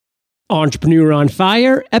Entrepreneur on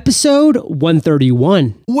Fire, episode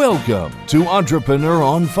 131. Welcome to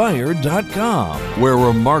EntrepreneurOnFire.com, where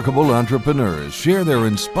remarkable entrepreneurs share their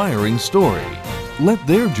inspiring story. Let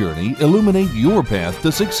their journey illuminate your path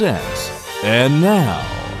to success. And now,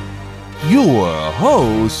 your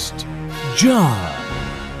host, John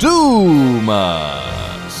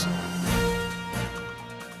Dumas.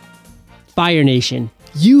 Fire Nation,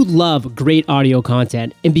 you love great audio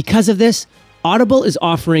content, and because of this, Audible is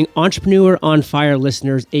offering Entrepreneur on Fire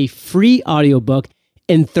listeners a free audiobook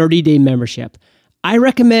and 30-day membership. I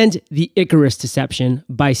recommend The Icarus Deception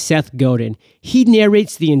by Seth Godin. He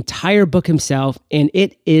narrates the entire book himself, and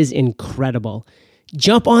it is incredible.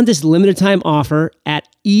 Jump on this limited time offer at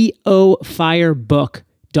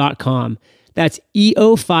eofirebook.com. That's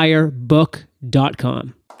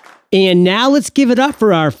eofirebook.com. And now let's give it up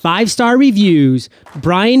for our 5-star reviews.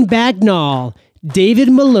 Brian Bagnall,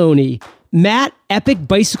 David Maloney, Matt,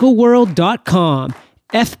 epicbicycleworld.com,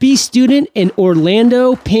 FB student, and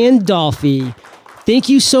Orlando Pandolfi. Thank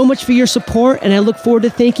you so much for your support, and I look forward to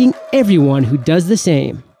thanking everyone who does the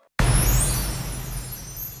same.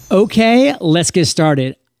 Okay, let's get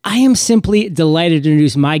started. I am simply delighted to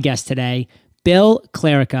introduce my guest today, Bill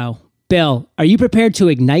Clerico. Bill, are you prepared to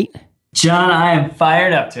ignite? John, I am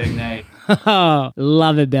fired up to ignite.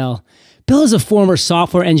 Love it, Bill. Bill is a former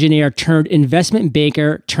software engineer turned investment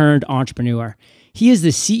banker turned entrepreneur. He is the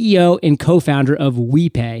CEO and co-founder of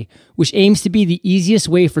WePay, which aims to be the easiest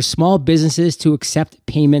way for small businesses to accept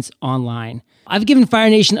payments online. I've given Fire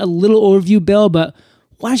Nation a little overview, Bill, but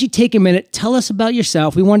why don't you take a minute, tell us about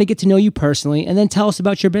yourself. We want to get to know you personally, and then tell us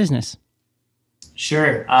about your business.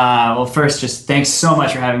 Sure. Well, first, just thanks so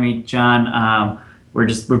much for having me, John. We're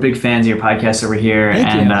big fans of your podcast over here,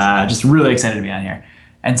 and just really excited to be on here.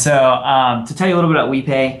 And so to tell you a little bit about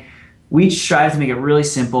WePay, we strive to make it really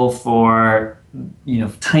simple for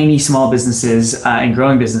tiny small businesses and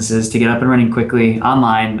growing businesses to get up and running quickly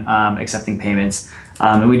online, accepting payments.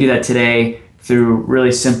 And we do that today through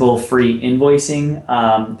really simple free invoicing,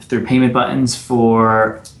 through payment buttons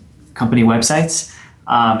for company websites,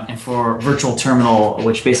 and for virtual terminal,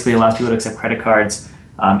 which basically allows people to accept credit cards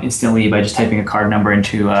instantly by just typing a card number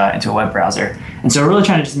into a web browser. And so we're really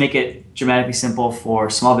trying to just make it dramatically simple for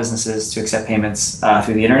small businesses to accept payments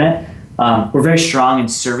through the internet. We're very strong in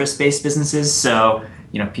service-based businesses, so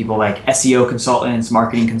people like SEO consultants,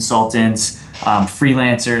 marketing consultants,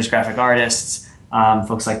 freelancers, graphic artists,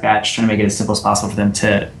 folks like that, just trying to make it as simple as possible for them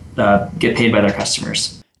to get paid by their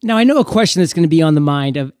customers. Now, I know a question that's going to be on the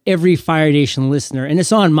mind of every Fire Nation listener, and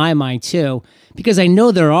it's on my mind too, because I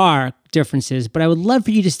know there are differences, but I would love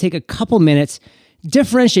for you to just take a couple minutes,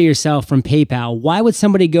 differentiate yourself from PayPal. Why would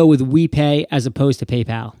somebody go with WePay as opposed to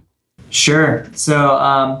PayPal? Sure. So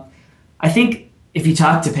I think if you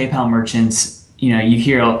talk to PayPal merchants, you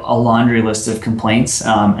hear a laundry list of complaints,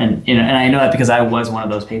 and I know that because I was one of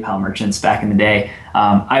those PayPal merchants back in the day.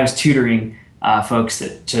 I was tutoring folks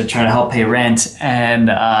to try to help pay rent,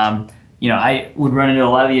 and I would run into a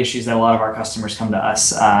lot of the issues that a lot of our customers come to us,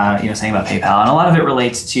 saying about PayPal, and a lot of it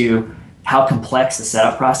relates to how complex the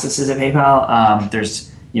setup process is at PayPal.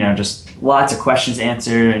 There's just lots of questions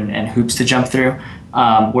answered and hoops to jump through.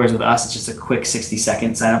 Whereas with us, it's just a quick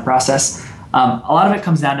 60-second sign-up process. A lot of it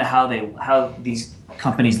comes down to how these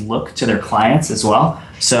companies look to their clients as well.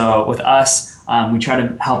 So with us, we try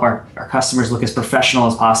to help our customers look as professional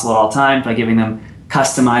as possible at all times by giving them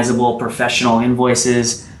customizable, professional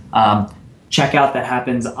invoices, checkout that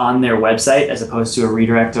happens on their website as opposed to a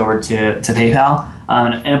redirect over to PayPal,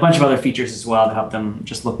 and a bunch of other features as well to help them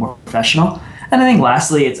just look more professional. And I think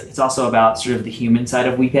lastly, it's also about sort of the human side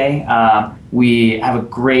of WePay. We have a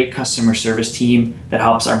great customer service team that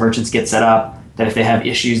helps our merchants get set up, that if they have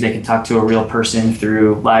issues, they can talk to a real person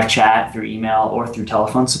through live chat, through email, or through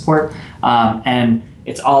telephone support. And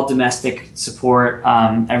it's all domestic support.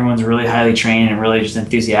 Everyone's really highly trained and really just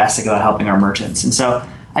enthusiastic about helping our merchants. And so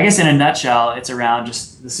I guess in a nutshell, it's around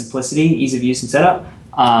just the simplicity, ease of use and setup,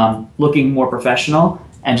 looking more professional,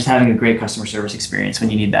 and just having a great customer service experience when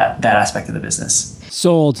you need that aspect of the business.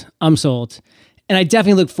 Sold. I'm sold. And I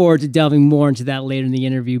definitely look forward to delving more into that later in the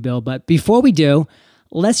interview, Bill. But before we do,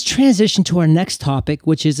 let's transition to our next topic,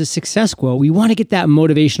 which is a success quote. We want to get that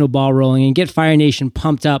motivational ball rolling and get Fire Nation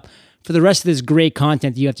pumped up for the rest of this great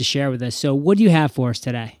content that you have to share with us. So what do you have for us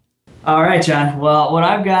today? All right, John. Well, what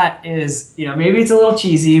I've got is, maybe it's a little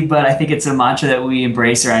cheesy, but I think it's a mantra that we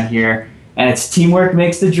embrace around here, and it's teamwork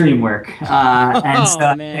makes the dream work. And so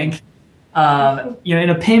I think, in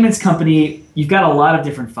a payments company, you've got a lot of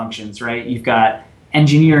different functions, right? You've got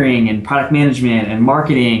engineering and product management and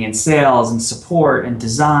marketing and sales and support and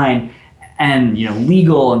design and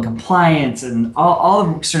legal and compliance and all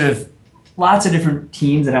the sort of lots of different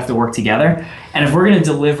teams that have to work together. And if we're going to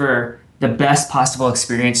deliver the best possible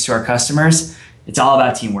experience to our customers, it's all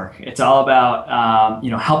about teamwork. It's all about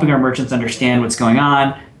helping our merchants understand what's going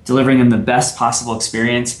on, delivering them the best possible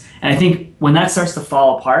experience. And I think when that starts to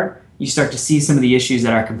fall apart, you start to see some of the issues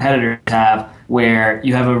that our competitors have, where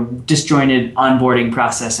you have a disjointed onboarding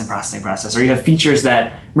process and processing process, or you have features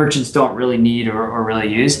that merchants don't really need or really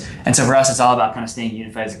use. And so for us, it's all about kind of staying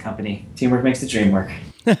unified as a company. Teamwork makes the dream work.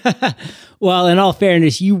 Well, in all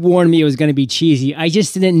fairness, you warned me it was going to be cheesy. I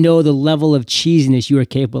just didn't know the level of cheesiness you were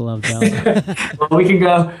capable of, Bill. Well, we can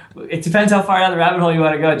go. It depends how far down the rabbit hole you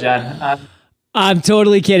want to go, John. I'm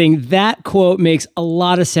totally kidding. That quote makes a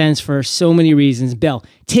lot of sense for so many reasons. Bill,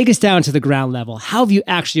 take us down to the ground level. How have you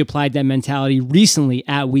actually applied that mentality recently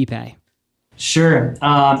at WePay? Sure.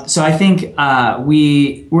 So I think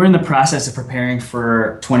we're in the process of preparing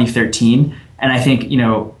for 2013. And I think,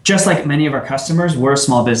 just like many of our customers, we're a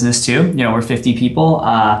small business too. We're 50 people,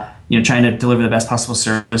 trying to deliver the best possible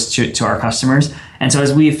service to our customers. And so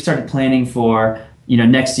as we've started planning for,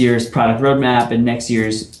 next year's product roadmap and next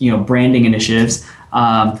year's, branding initiatives,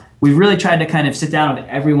 we've really tried to kind of sit down with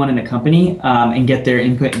everyone in the company and get their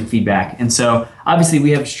input and feedback. And so obviously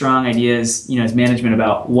we have strong ideas, as management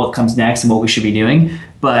about what comes next and what we should be doing.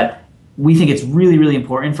 But we think it's really, really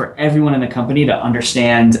important for everyone in the company to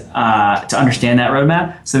understand that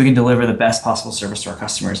roadmap so we can deliver the best possible service to our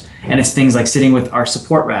customers. And it's things like sitting with our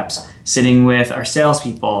support reps, sitting with our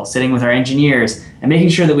salespeople, sitting with our engineers, and making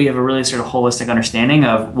sure that we have a really sort of holistic understanding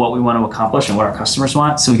of what we want to accomplish and what our customers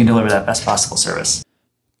want so we can deliver that best possible service.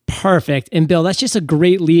 Perfect. And Bill, that's just a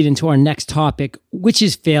great lead into our next topic, which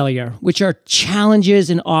is failure, which are challenges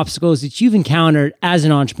and obstacles that you've encountered as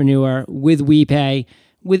an entrepreneur with WePay,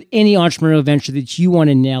 with any entrepreneurial venture that you want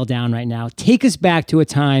to nail down right now. Take us back to a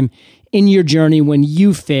time in your journey when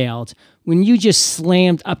you failed, when you just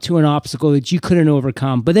slammed up to an obstacle that you couldn't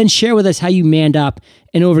overcome, but then share with us how you manned up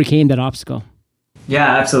and overcame that obstacle.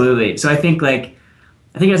 Yeah, absolutely. So I think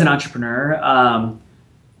as an entrepreneur,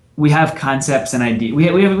 we have concepts and ideas. We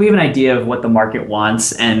have an idea of what the market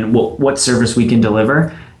wants and what service we can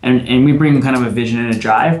deliver. And we bring kind of a vision and a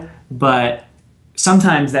drive, but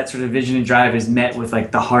sometimes that sort of vision and drive is met with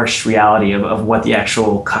like the harsh reality of what the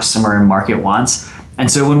actual customer and market wants.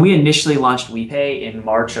 And so when we initially launched WePay in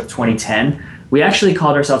March of 2010, we actually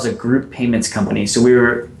called ourselves a group payments company. So we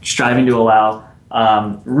were striving to allow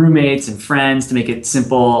roommates and friends to make it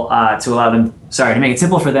simple to make it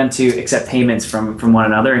simple for them to accept payments from one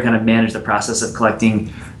another and kind of manage the process of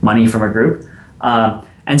collecting money from a group.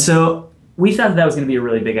 And so we thought that was going to be a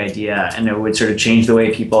really big idea, and it would sort of change the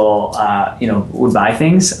way people, would buy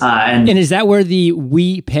things. And is that where the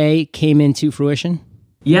WePay came into fruition?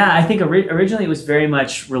 Yeah, I think originally it was very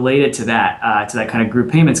much related to that kind of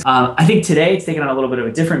group payments. I think today it's taken on a little bit of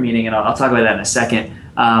a different meaning, and I'll talk about that in a second.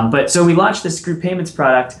 But so we launched this group payments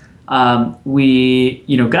product. We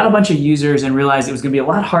got a bunch of users and realized it was going to be a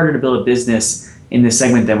lot harder to build a business in this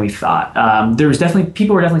segment than we thought.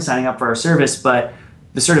 People were definitely signing up for our service, but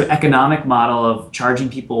the sort of economic model of charging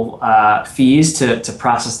people fees to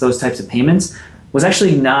process those types of payments was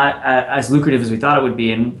actually not as lucrative as we thought it would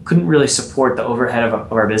be, and couldn't really support the overhead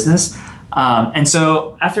of our business. And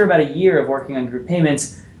so after about a year of working on group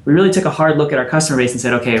payments, we really took a hard look at our customer base and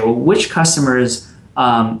said, okay, well, which customers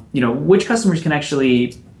can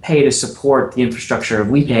actually pay to support the infrastructure of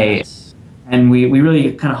WePay? And we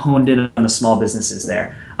really kind of honed in on the small businesses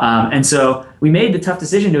there. And so we made the tough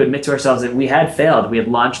decision to admit to ourselves that we had failed. We had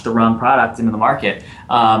launched the wrong product into the market.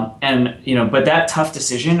 But that tough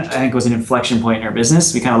decision, I think, was an inflection point in our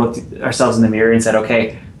business. We kind of looked at ourselves in the mirror and said,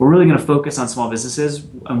 okay, we're really going to focus on small businesses.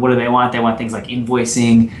 And what do they want? They want things like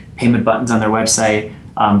invoicing, payment buttons on their website,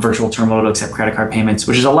 virtual terminal to accept credit card payments,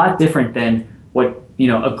 which is a lot different than what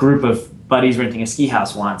a group of buddies renting a ski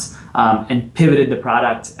house wants, and pivoted the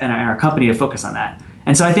product and our company to focus on that.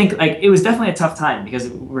 And so I think it was definitely a tough time because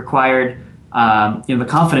it required the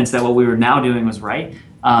confidence that what we were now doing was right.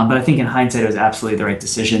 But I think in hindsight, it was absolutely the right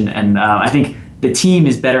decision. And I think the team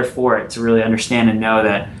is better for it to really understand and know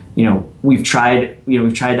that, we've tried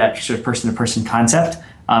that sort of person-to-person concept.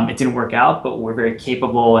 It didn't work out, but we're very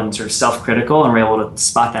capable and sort of self-critical, and we're able to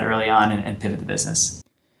spot that early on and pivot the business.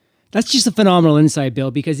 That's just a phenomenal insight,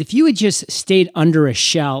 Bill, because if you had just stayed under a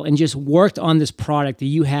shell and just worked on this product that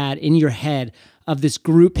you had in your head of this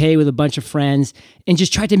group pay with a bunch of friends and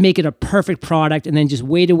just tried to make it a perfect product and then just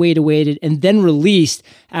waited and then released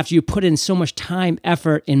after you put in so much time,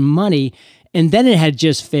 effort, and money, and then it had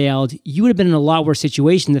just failed, you would have been in a lot worse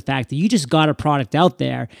situation. The fact that you just got a product out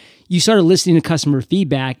there, you started listening to customer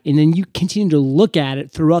feedback, and then you continue to look at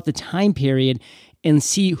it throughout the time period, and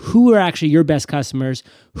see who are actually your best customers,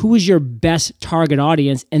 who is your best target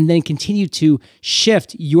audience, and then continue to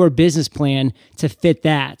shift your business plan to fit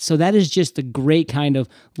that. So that is just a great kind of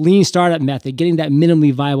lean startup method, getting that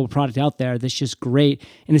minimally viable product out there. That's just great.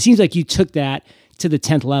 And it seems like you took that to the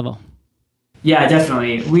 10th level. Yeah,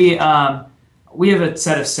 definitely. We have a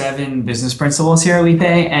set of 7 business principles here at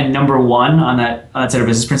WePay, and number 1 on that set of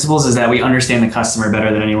business principles is that we understand the customer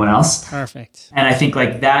better than anyone else. Perfect. And I think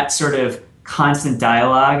like that sort of constant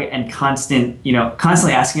dialogue and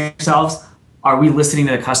constantly asking ourselves, are we listening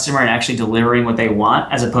to the customer and actually delivering what they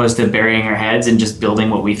want, as opposed to burying our heads and just building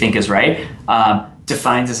what we think is right,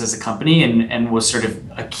 defines us as a company and was sort of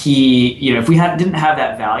a key. If we didn't have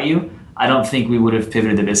that value, I don't think we would have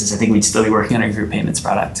pivoted the business. I think we'd still be working on a group payments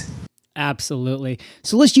product. Absolutely.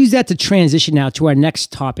 So let's use that to transition now to our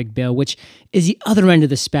next topic, Bill, which is the other end of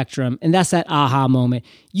the spectrum, and that's that aha moment.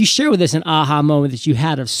 You share with us an aha moment that you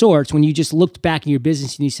had of sorts when you just looked back in your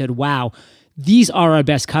business and you said, wow, these are our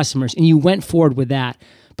best customers, and you went forward with that.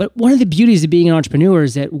 But one of the beauties of being an entrepreneur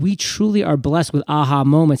is that we truly are blessed with aha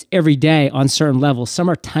moments every day on certain levels. Some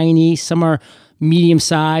are tiny, some are medium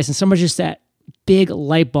sized, and some are just that big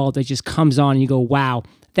light bulb that just comes on and you go, wow,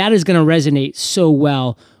 that is going to resonate so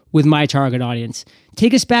well with my target audience.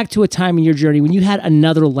 Take us back to a time in your journey when you had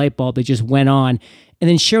another light bulb that just went on, and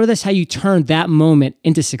then share with us how you turned that moment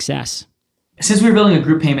into success. Since we were building a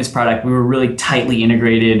group payments product, we were really tightly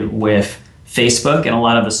integrated with Facebook and a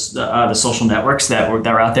lot of the social networks that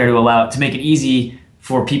were out there to make it easy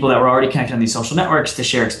for people that were already connected on these social networks to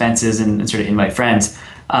share expenses and sort of invite friends.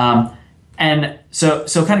 And so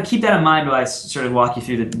kind of keep that in mind while I sort of walk you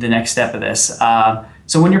through the next step of this.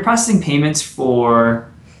 So when you're processing payments for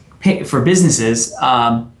businesses,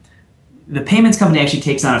 the payments company actually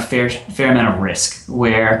takes on a fair amount of risk,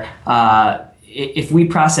 where if we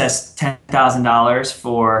process $10,000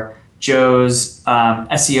 for Joe's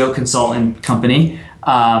SEO consultant company,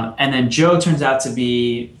 and then Joe turns out to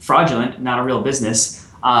be fraudulent, not a real business,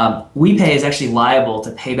 WePay is actually liable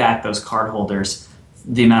to pay back those cardholders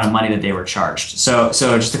the amount of money that they were charged. So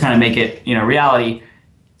just to kind of make it reality,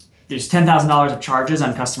 there's $10,000 of charges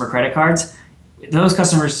on customer credit cards. Those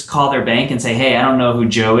customers call their bank and say, hey, I don't know who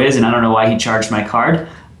Joe is and I don't know why he charged my card.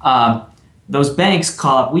 Those banks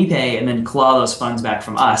call up WePay and then claw those funds back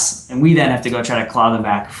from us. And we then have to go try to claw them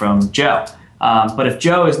back from Joe. But if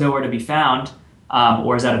Joe is nowhere to be found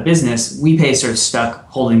or is out of business, WePay is sort of stuck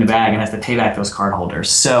holding the bag and has to pay back those cardholders.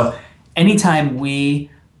 So anytime we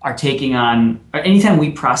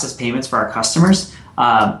process payments for our customers,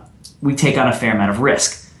 we take on a fair amount of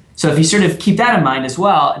risk. So if you sort of keep that in mind as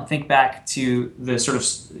well and think back to the sort of,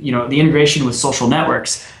 the integration with social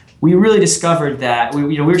networks, we really discovered that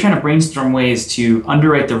we were trying to brainstorm ways to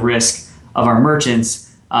underwrite the risk of our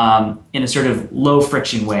merchants in a sort of low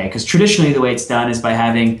friction way. Because traditionally the way it's done is by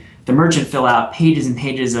having the merchant fill out pages and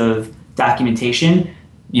pages of documentation,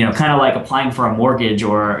 kind of like applying for a mortgage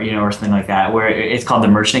or something like that, where it's called the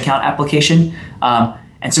merchant account application.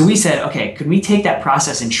 And so we said, okay, could we take that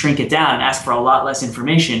process and shrink it down and ask for a lot less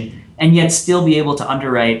information and yet still be able to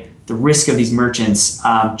underwrite the risk of these merchants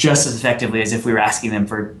just as effectively as if we were asking them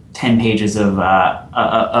for 10 pages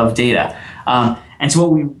of data. And so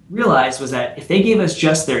what we realized was that if they gave us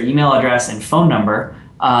just their email address and phone number,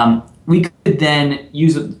 we could then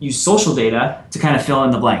use social data to kind of fill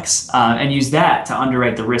in the blanks and use that to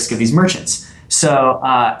underwrite the risk of these merchants. So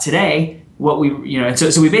today,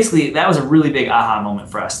 so we basically, that was a really big aha moment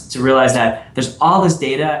for us to realize that there's all this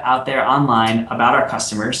data out there online about our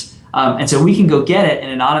customers. And so we can go get it in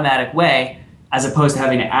an automatic way, as opposed to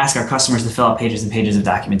having to ask our customers to fill out pages and pages of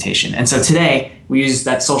documentation. And so today we use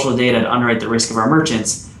that social data to underwrite the risk of our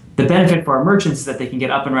merchants. The benefit for our merchants is that they can get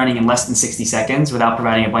up and running in less than 60 seconds without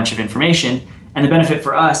providing a bunch of information. And the benefit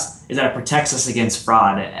for us is that it protects us against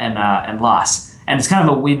fraud and loss. And it's kind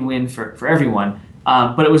of a win-win for everyone.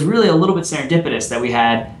 But it was really a little bit serendipitous that we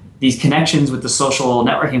had these connections with the social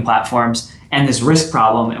networking platforms and this risk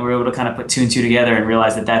problem, and we were able to kind of put 2 and 2 together and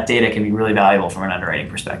realize that data can be really valuable from an underwriting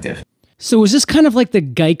perspective. So was this kind of like the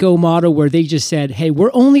Geico model where they just said, hey,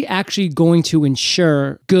 we're only actually going to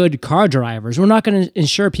insure good car drivers. We're not going to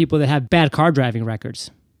insure people that have bad car driving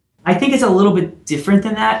records? I think it's a little bit different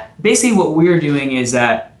than that. Basically what we're doing is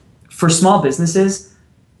that for small businesses,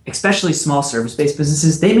 especially small service-based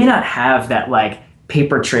businesses, they may not have that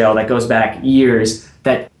paper trail that goes back years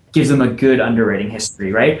that gives them a good underwriting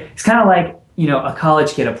history, right? It's kind of like, a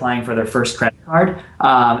college kid applying for their first credit card.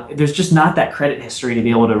 There's just not that credit history to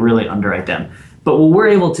be able to really underwrite them. But what we're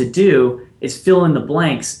able to do is fill in the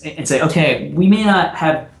blanks and say, okay, we may not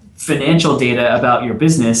have financial data about your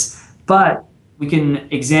business, but we can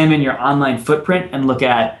examine your online footprint and look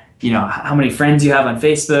at how many friends you have on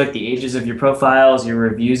Facebook, the ages of your profiles, your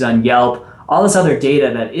reviews on Yelp, all this other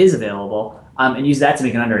data that is available, and use that to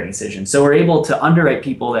make an underwriting decision. So we're able to underwrite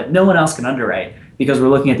people that no one else can underwrite because we're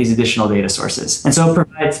looking at these additional data sources. And so it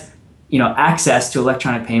provides, access to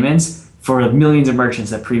electronic payments for millions of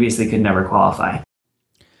merchants that previously could never qualify.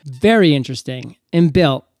 Very interesting. And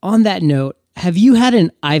Bill, on that note, have you had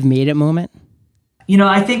an I've made it moment?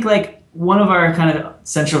 I think one of our kind of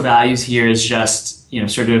central values here is just,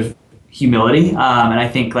 sort of humility. And I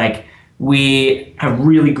think we have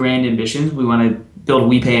really grand ambitions. We want to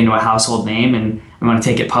build WePay into a household name, and we want to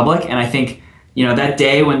take it public. And I think, that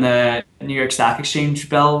day when the New York Stock Exchange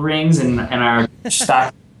bell rings and our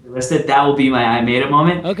stock is listed, that will be my I made it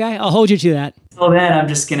moment. Okay, I'll hold you to that. Until then, I'm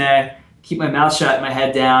just going to keep my mouth shut, my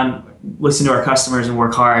head down, listen to our customers and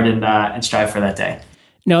work hard and strive for that day.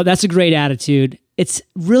 No, that's a great attitude. It's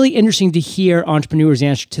really interesting to hear entrepreneurs'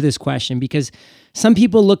 answer to this question, because some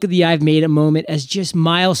people look at the I've made it moment as just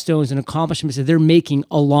milestones and accomplishments that they're making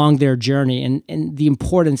along their journey and the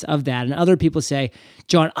importance of that. And other people say,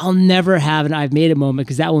 John, I'll never have an I've made it moment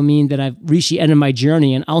because that will mean that I've reached the end of my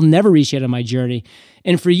journey, and I'll never reach the end of my journey.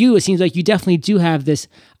 And for you, it seems like you definitely do have this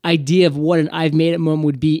idea of what an I've made it moment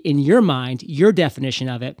would be in your mind, your definition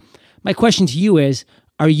of it. My question to you is,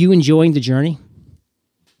 are you enjoying the journey?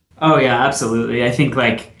 Oh yeah, absolutely. I think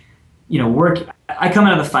work, I come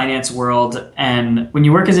out of the finance world, and when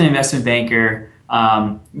you work as an investment banker,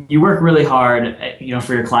 you work really hard,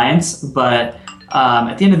 for your clients, but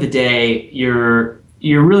at the end of the day, you're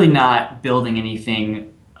really not building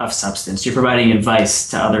anything of substance. You're providing advice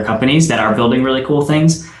to other companies that are building really cool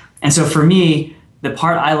things. And so for me, the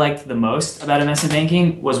part I liked the most about investment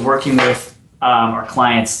banking was working with our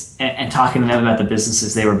clients and talking to them about the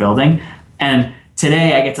businesses they were building. And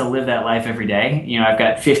today I get to live that life every day. I've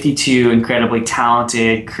got 52 incredibly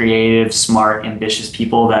talented, creative, smart, ambitious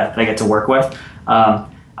people that I get to work with.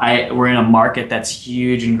 We're in a market that's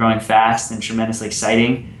huge and growing fast and tremendously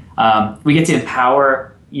exciting. We get to empower,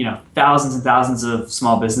 thousands and thousands of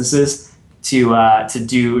small businesses to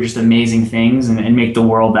do just amazing things and make the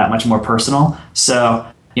world that much more personal. So,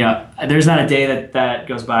 there's not a day that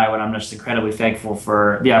goes by when I'm just incredibly thankful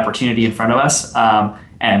for the opportunity in front of us.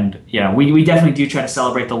 And we definitely do try to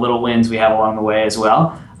celebrate the little wins we have along the way as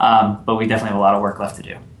well. But we definitely have a lot of work left to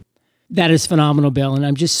do. That is phenomenal, Bill. And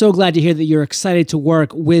I'm just so glad to hear that you're excited to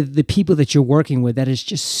work with the people that you're working with. That is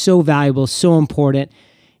just so valuable, so important,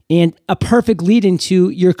 and a perfect lead into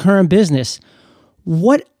your current business.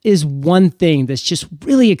 What is one thing that's just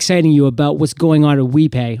really exciting you about what's going on at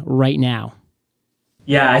WePay right now?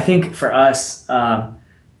 Yeah, I think for us,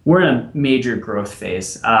 we're in a major growth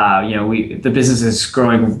phase. The business is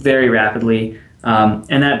growing very rapidly,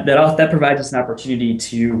 and that provides us an opportunity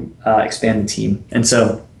to expand the team. And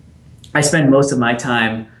so I spend most of my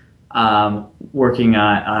time working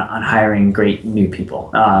on hiring great new people.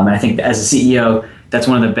 And I think that as a CEO, that's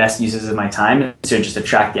one of the best uses of my time, to just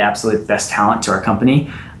attract the absolute best talent to our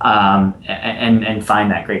company and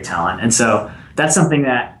find that great talent. And so that's something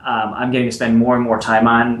that I'm getting to spend more and more time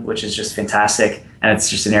on, which is just fantastic. And it's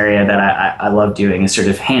just an area that I love doing, is sort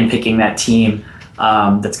of handpicking that team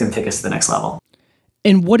that's going to take us to the next level.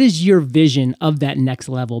 And what is your vision of that next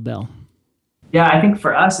level, Bill? Yeah, I think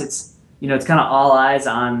for us, it's kind of all eyes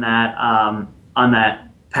on that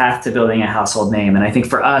path to building a household name. And I think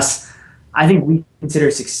for us, I think we consider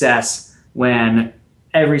success when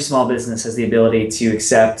every small business has the ability to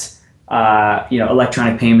accept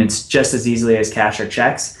electronic payments just as easily as cash or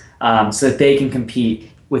checks, so that they can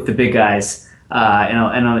compete with the big guys,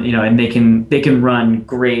 and they can run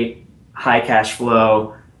great high cash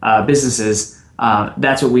flow businesses.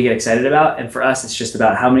 That's what we get excited about, and for us, it's just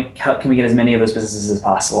about how can we get as many of those businesses as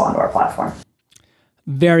possible onto our platform.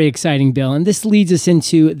 Very exciting, Bill. And this leads us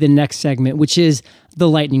into the next segment, which is the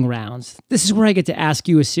lightning rounds. This is where I get to ask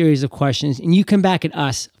you a series of questions, and you come back at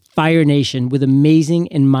us, Fire Nation, with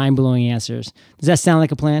amazing and mind-blowing answers. Does that sound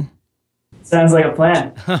like a plan? Sounds like a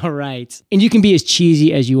plan. All right. And you can be as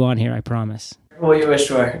cheesy as you want here, I promise. Well, you wish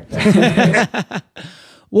for.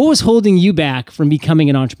 What was holding you back from becoming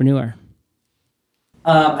an entrepreneur?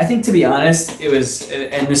 I think, to be honest, it was,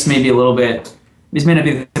 and this may not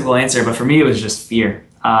be the typical answer, but for me, it was just fear.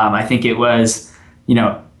 I think it was,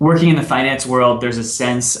 working in the finance world, there's a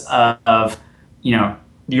sense of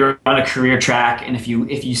you're on a career track, and if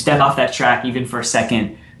you step off that track even for a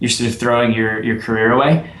second, you're sort of throwing your career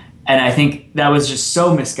away. And I think that was just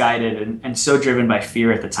so misguided and so driven by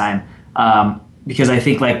fear at the time, because I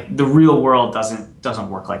think the real world doesn't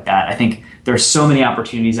work like that. I think there's so many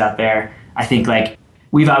opportunities out there. I think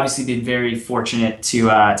we've obviously been very fortunate to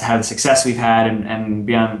have the success we've had and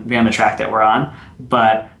be on the track that we're on.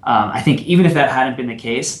 But I think even if that hadn't been the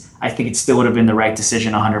case, I think it still would have been the right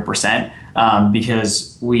decision 100%,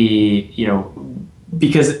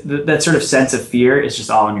 because that sort of sense of fear is just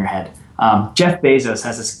all in your head. Jeff Bezos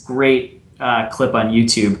has this great clip on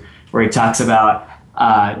YouTube where he talks about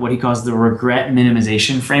what he calls the regret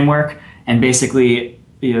minimization framework. And basically,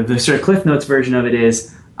 the sort of Cliff Notes version of it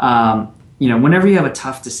is, whenever you have a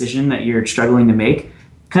tough decision that you're struggling to make,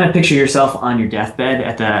 kind of picture yourself on your deathbed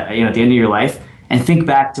at the end of your life and think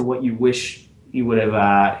back to what you wish you would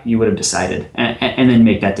have decided, and then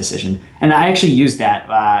make that decision. And I actually used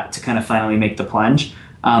that to kind of finally make the plunge.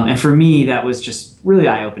 And for me, that was just really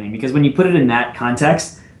eye-opening, because when you put it in that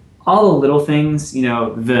context, all the little things,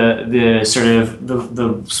 the sort of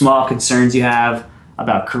the small concerns you have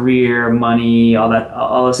about career, money, all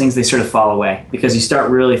those things, they sort of fall away, because you start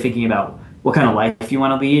really thinking about what kind of life you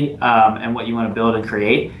want to lead, and what you want to build and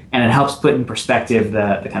create. And it helps put in perspective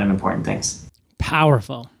the kind of important things.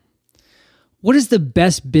 Powerful. What is the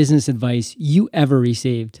best business advice you ever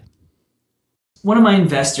received? One of my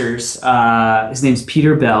investors, his name's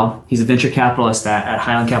Peter Bell. He's a venture capitalist at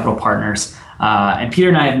Highland Capital Partners. And Peter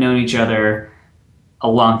and I have known each other a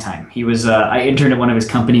long time. I interned at one of his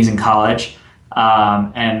companies in college,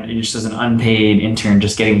 and just as an unpaid intern,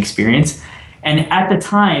 just getting experience. And at the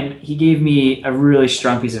time, he gave me a really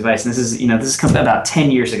strong piece of advice. And this is about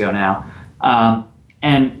 10 years ago now.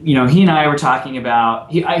 And he and I were talking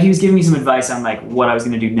about, he was giving me some advice on like what I was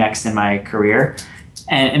going to do next in my career.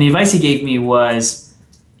 And the advice he gave me was,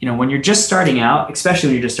 when you're just starting out, especially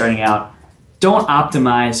when you're just starting out, don't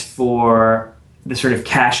optimize for the sort of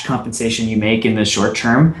cash compensation you make in the short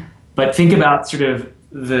term, but think about sort of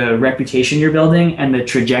the reputation you're building and the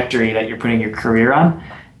trajectory that you're putting your career on.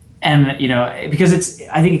 And, because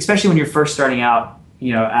I think especially when you're first starting out,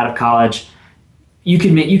 out of college,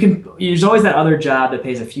 there's always that other job that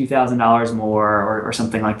pays a few $1,000s more or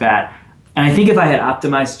something like that. And I think if I had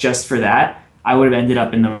optimized just for that, I would have ended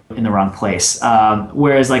up in the wrong place.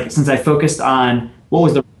 Whereas since I focused on what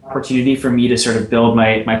was the opportunity for me to sort of build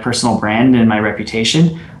my personal brand and my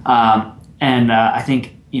reputation. I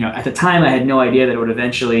think, at the time I had no idea that it would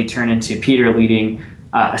eventually turn into Peter leading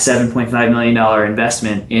a $7.5 million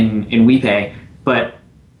investment in WePay. But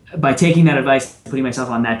by taking that advice, putting myself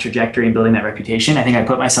on that trajectory and building that reputation, I think I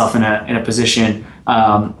put myself in a position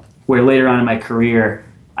where later on in my career,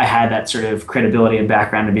 I had that sort of credibility and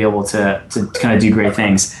background to be able to kind of do great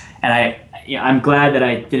things. And I'm glad that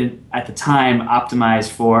I didn't at the time optimize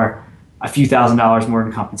for a few $1,000s more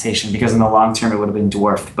in compensation, because in the long term it would have been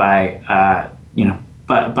dwarfed by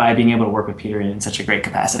being able to work with Peter in such a great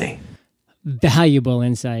capacity. Valuable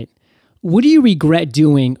insight. What do you regret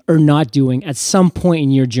doing or not doing at some point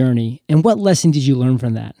in your journey, and what lesson did you learn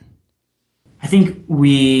from that? I think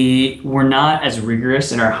we were not as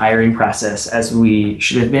rigorous in our hiring process as we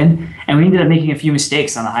should have been, and we ended up making a few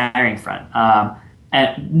mistakes on the hiring front.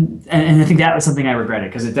 And I think that was something I regretted,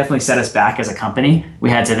 because it definitely set us back as a company.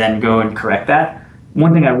 We had to then go and correct that.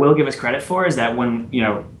 One thing I will give us credit for is that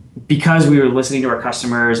because we were listening to our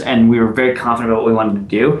customers and we were very confident about what we wanted to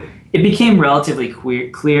do, it became relatively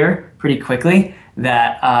clear pretty quickly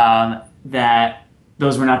that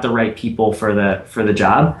those were not the right people for the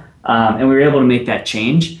job. And we were able to make that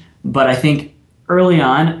change. But I think early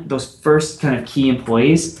on, those first kind of key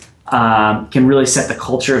employees can really set the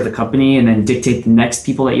culture of the company and then dictate the next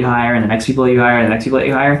people that you hire and the next people that you hire and the next people that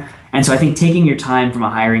you hire. And so I think taking your time from a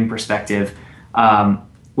hiring perspective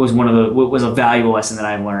was a valuable lesson that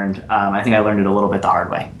I learned. I think I learned it a little bit the hard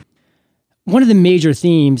way. One of the major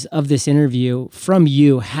themes of this interview from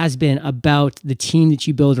you has been about the team that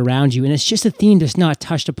you build around you. And it's just a theme that's not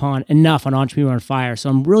touched upon enough on Entrepreneur on Fire. So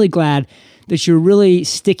I'm really glad that you're really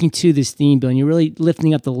sticking to this theme, Bill, and you're really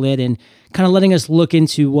lifting up the lid and kind of letting us look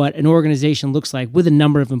into what an organization looks like with a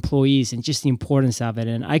number of employees and just the importance of it.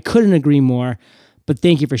 And I couldn't agree more, but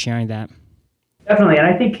thank you for sharing that. Definitely. And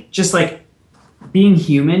I think just being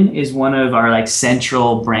human is one of our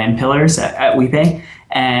central brand pillars at WePay.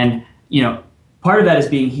 And part of that is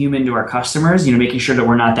being human to our customers, making sure that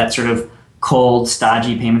we're not that sort of cold,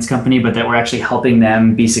 stodgy payments company, but that we're actually helping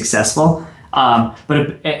them be successful.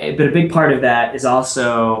 But a big part of that is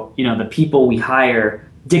also, the people we hire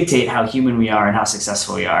dictate how human we are and how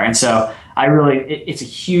successful we are. And so it's a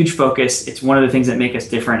huge focus. It's one of the things that make us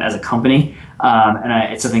different as a company.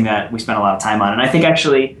 It's something that we spend a lot of time on. And I think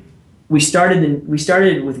actually we started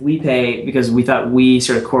with WePay because we thought we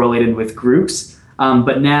sort of correlated with groups.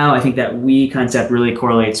 But now I think that we concept really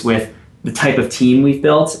correlates with the type of team we've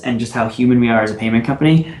built and just how human we are as a payment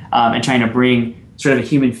company, and trying to bring sort of a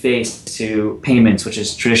human face to payments, which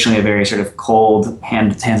is traditionally a very sort of cold,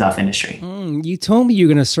 hands-off industry. You told me you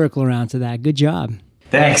were going to circle around to that. Good job.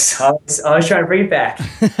 Thanks. Always try to bring it back.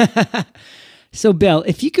 So, Bill,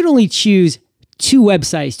 if you could only choose two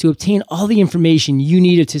websites to obtain all the information you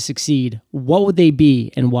needed to succeed, what would they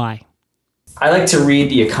be and why? I like to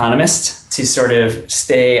read The Economist to sort of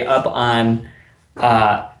stay up on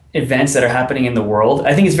events that are happening in the world.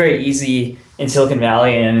 I think it's very easy in Silicon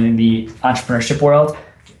Valley and in the entrepreneurship world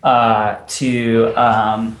to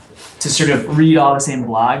sort of read all the same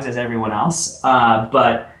blogs as everyone else.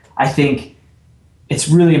 But I think it's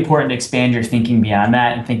really important to expand your thinking beyond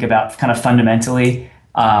that and think about kind of fundamentally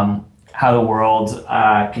how the world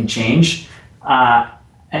can change.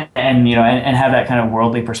 And have that kind of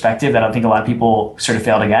worldly perspective that I think a lot of people sort of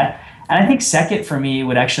fail to get. And I think second for me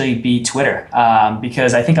would actually be Twitter,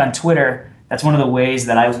 because I think on Twitter, that's one of the ways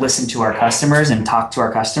that I listen to our customers and talk to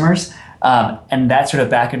our customers. And that sort of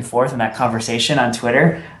back and forth and that conversation on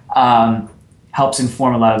Twitter helps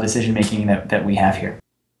inform a lot of decision making that we have here.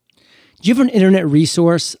 Do you have an internet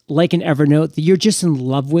resource like an Evernote that you're just in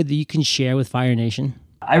love with that you can share with Fire Nation?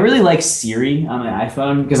 I really like Siri on my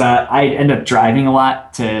iPhone because I end up driving a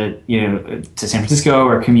lot to San Francisco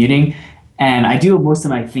or commuting, and I do most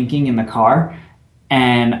of my thinking in the car.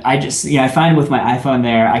 And I just I find with my iPhone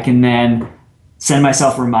there, I can then send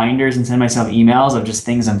myself reminders and send myself emails of just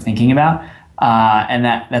things I'm thinking about, and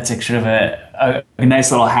that's sort of a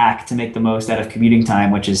nice little hack to make the most out of commuting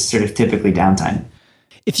time, which is sort of typically downtime.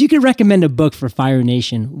 If you could recommend a book for Fire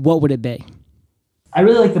Nation, what would it be? I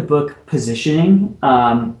really like the book Positioning.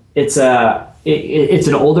 It's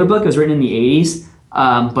an older book. It was written in the 80s,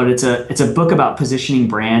 but it's a book about positioning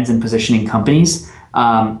brands and positioning companies.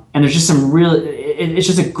 And there's just it's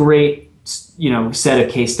just a great set of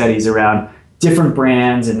case studies around different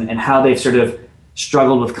brands and how they've sort of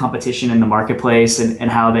struggled with competition in the marketplace and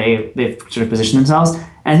how they've sort of positioned themselves.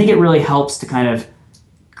 And I think it really helps to kind of,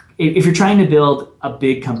 if you're trying to build a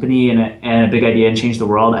big company and a big idea and change the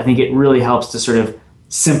world, I think it really helps to sort of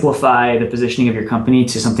simplify the positioning of your company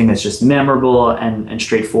to something that's just memorable and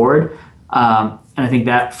straightforward. And I think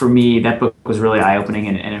that, for me, that book was really eye-opening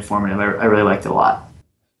and informative. I really liked it a lot.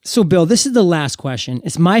 So, Bill, this is the last question.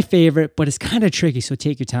 It's my favorite, but it's kind of tricky, so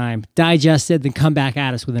take your time. Digest it, then come back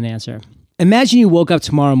at us with an answer. Imagine you woke up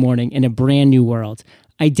tomorrow morning in a brand new world,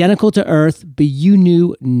 identical to Earth, but you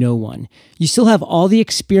knew no one. You still have all the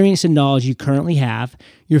experience and knowledge you currently have.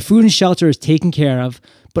 Your food and shelter is taken care of,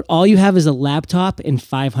 but all you have is a laptop and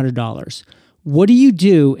 $500. What do you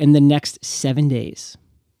do in the next 7 days?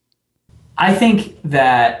 I think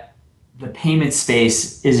that the payment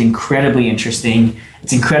space is incredibly interesting.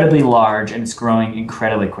 It's incredibly large and it's growing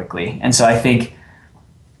incredibly quickly. And so I think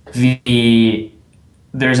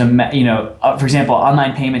there's for example,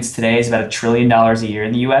 online payments today is about $1 trillion a year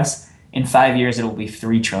in the US. In 5 years, it will be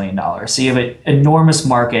 $3 trillion. So you have an enormous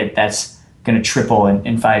market that's going to triple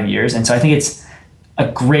in 5 years. And so I think it's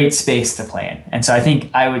a great space to play in. And so I think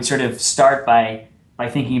I would sort of start by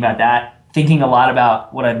thinking about that, thinking a lot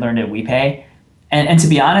about what I learned at WePay. And to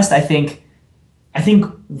be honest, I think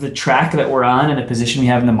the track that we're on and the position we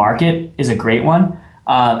have in the market is a great one.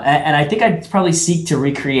 And I think I'd probably seek to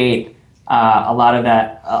recreate a lot of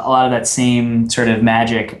that same sort of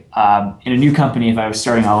magic in a new company if I was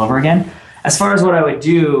starting all over again. As far as what I would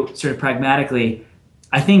do, sort of pragmatically,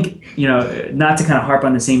 I think, not to kind of harp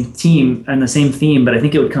on the same theme, but I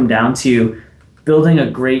think it would come down to building a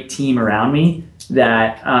great team around me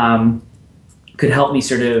that could help me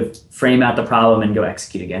sort of frame out the problem and go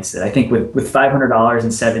execute against it. I think with $500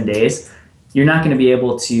 in 7 days, you're not going to be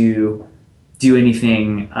able to do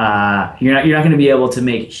anything. You're not going to be able to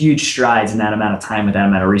make huge strides in that amount of time with that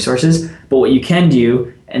amount of resources. But what you can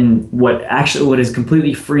do, and what is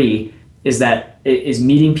completely free, is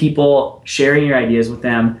meeting people, sharing your ideas with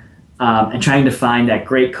them, and trying to find that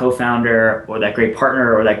great co-founder or that great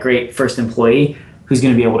partner or that great first employee who's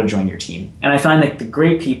going to be able to join your team. And I find that the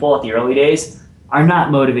great people at the early days are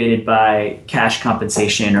not motivated by cash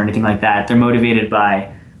compensation or anything like that. They're motivated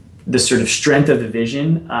by the sort of strength of the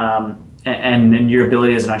vision and your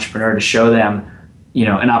ability as an entrepreneur to show them,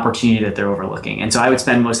 an opportunity that they're overlooking. And so I would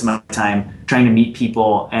spend most of my time trying to meet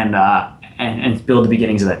people and build the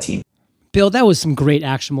beginnings of that team. Bill, that was some great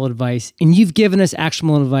actionable advice, and you've given us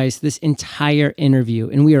actionable advice this entire interview,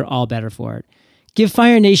 and we are all better for it. Give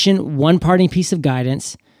Fire Nation one parting piece of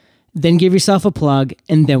guidance, then give yourself a plug,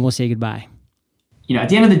 and then we'll say goodbye. At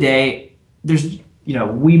the end of the day,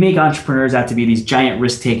 we make entrepreneurs out to be these giant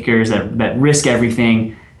risk takers that risk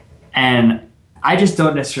everything, and I just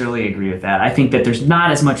don't necessarily agree with that. I think that there's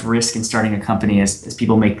not as much risk in starting a company as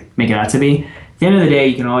people make it out to be. At the end of the day,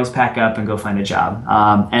 you can always pack up and go find a job.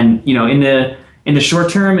 And in the short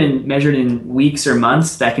term and measured in weeks or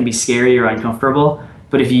months, that can be scary or uncomfortable.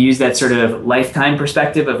 But if you use that sort of lifetime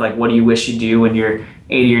perspective of like, what do you wish you do when you're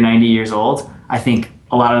 80 or 90 years old, I think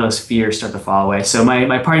a lot of those fears start to fall away. So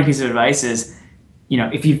my parting piece of advice is,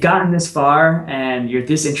 if you've gotten this far and you're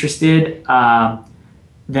this interested,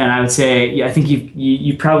 then I would say, I think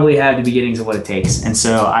you probably have the beginnings of what it takes. And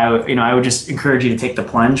so I would just encourage you to take the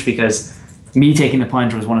plunge, because me taking the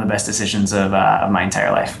plunge was one of the best decisions of my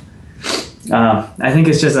entire life. I think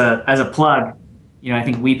it's just as a plug, I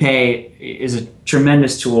think WePay is a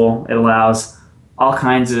tremendous tool. It allows all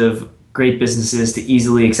kinds of great businesses to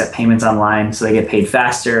easily accept payments online, so they get paid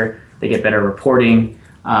faster, they get better reporting,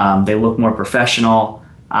 they look more professional,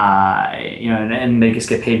 and they just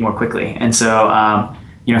get paid more quickly. And so,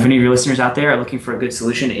 if any of your listeners out there are looking for a good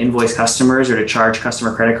solution to invoice customers or to charge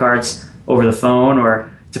customer credit cards over the phone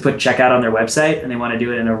or to put checkout on their website, and they want to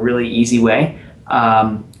do it in a really easy way,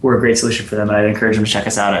 we're a great solution for them. And I'd encourage them to check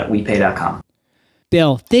us out at WePay.com.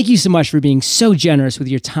 Bill, thank you so much for being so generous with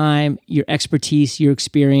your time, your expertise, your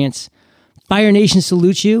experience. Fire Nation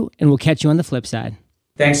salutes you, and we'll catch you on the flip side.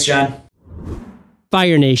 Thanks, John.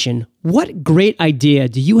 Fire Nation, what great idea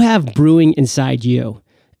do you have brewing inside you?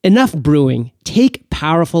 Enough brewing. Take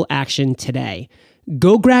powerful action today.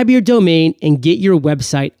 Go grab your domain and get your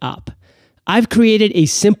website up. I've created a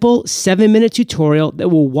simple 7-minute tutorial that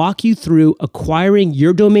will walk you through acquiring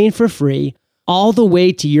your domain for free all the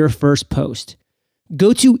way to your first post.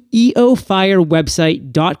 Go to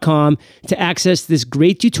eofirewebsite.com to access this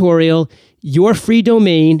great tutorial, your free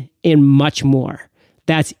domain, and much more.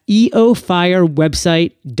 That's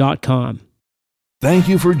eofirewebsite.com. Thank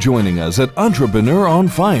you for joining us at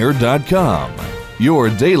EntrepreneurOnFire.com, your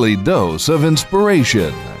daily dose of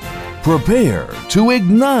inspiration. Prepare to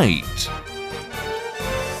ignite.